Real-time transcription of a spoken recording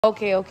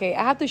Okay,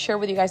 I have to share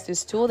with you guys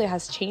this tool that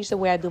has changed the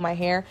way I do my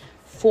hair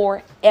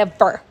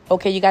forever.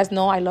 Okay, you guys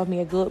know I love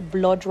me a good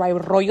blow dry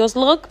rollos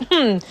look.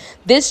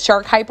 This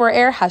Shark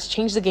HyperAir has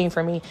changed the game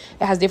for me.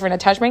 It has different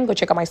attachment. Go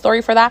check out my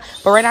story for that.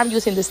 But right now I'm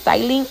using the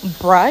styling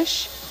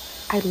brush.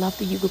 I love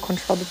that you could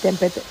control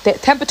the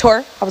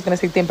temperature. I was gonna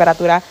say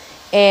temperatura.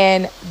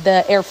 And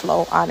the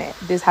airflow on it.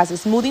 This has the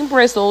smoothing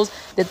bristles,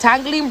 the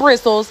tangling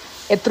bristles,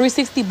 a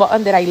 360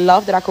 button that I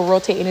love that I could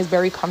rotate and is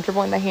very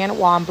comfortable in the hand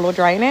while I'm blow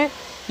drying it.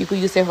 You could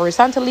use it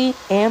horizontally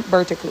and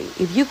vertically.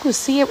 If you could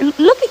see it,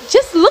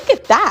 just look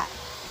at that.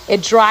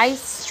 It dries,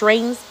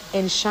 strains,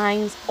 and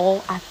shines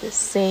all at the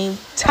same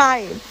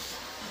time.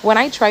 When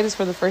I tried this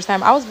for the first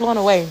time, I was blown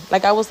away.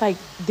 Like, I was like,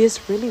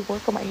 this really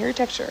worked on my hair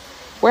texture.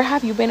 Where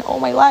have you been all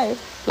my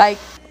life? Like,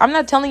 I'm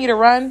not telling you to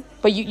run,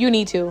 but you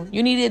need to.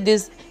 You needed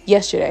this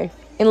yesterday.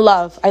 In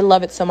love. I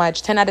love it so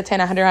much. 10 out of 10,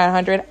 100 out of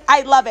 100.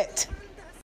 I love it.